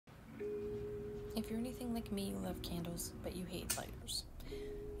if you're anything like me, you love candles, but you hate lighters.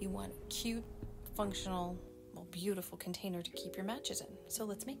 You want a cute, functional, well, beautiful container to keep your matches in. So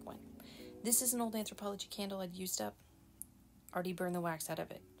let's make one. This is an old Anthropologie candle I'd used up. Already burned the wax out of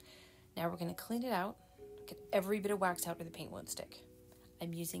it. Now we're going to clean it out, get every bit of wax out where the paint won't stick.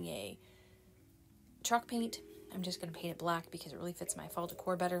 I'm using a chalk paint. I'm just going to paint it black because it really fits my fall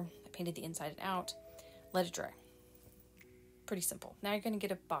decor better. I painted the inside and out. Let it dry. Pretty simple. Now you're going to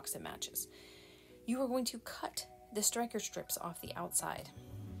get a box of matches. You are going to cut the striker strips off the outside.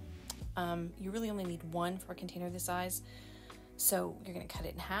 You really only need one for a container this size. So you're going to cut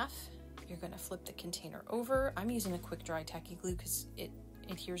it in half. You're going to flip the container over. I'm using a quick dry tacky glue because it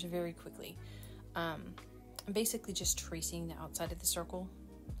adheres very quickly. I'm basically just tracing the outside of the circle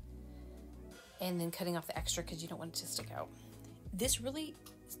and then cutting off the extra because you don't want it to stick out. This really,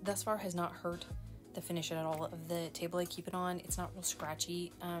 thus far, has not hurt the finish at all of the table I keep it on. It's not real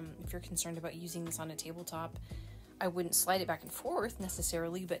scratchy. If you're concerned about using this on a tabletop, I wouldn't slide it back and forth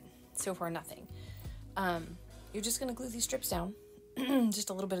necessarily, but so far nothing. You're just going to glue these strips down. Just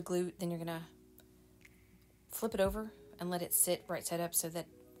a little bit of glue, then you're going to flip it over and let it sit right side up so that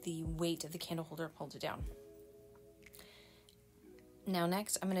the weight of the candle holder holds it down. Now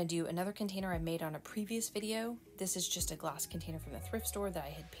next, I'm going to do another container I made on a previous video. This is just a glass container from the thrift store that I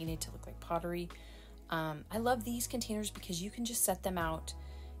had painted to look like pottery. I love these containers because you can just set them out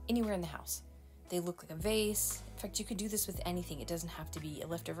anywhere in the house. They look like a vase. In fact, you could do this with anything. It doesn't have to be a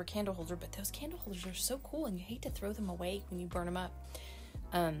leftover candle holder, but those candle holders are so cool and you hate to throw them away when you burn them up.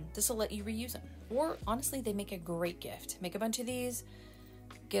 This will let you reuse them. Or honestly, they make a great gift. Make a bunch of these,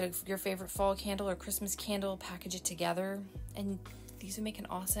 get your favorite fall candle or Christmas candle, package it together, and these would make an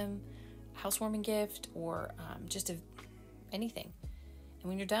awesome housewarming gift or just anything. And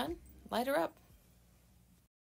when you're done, light her up.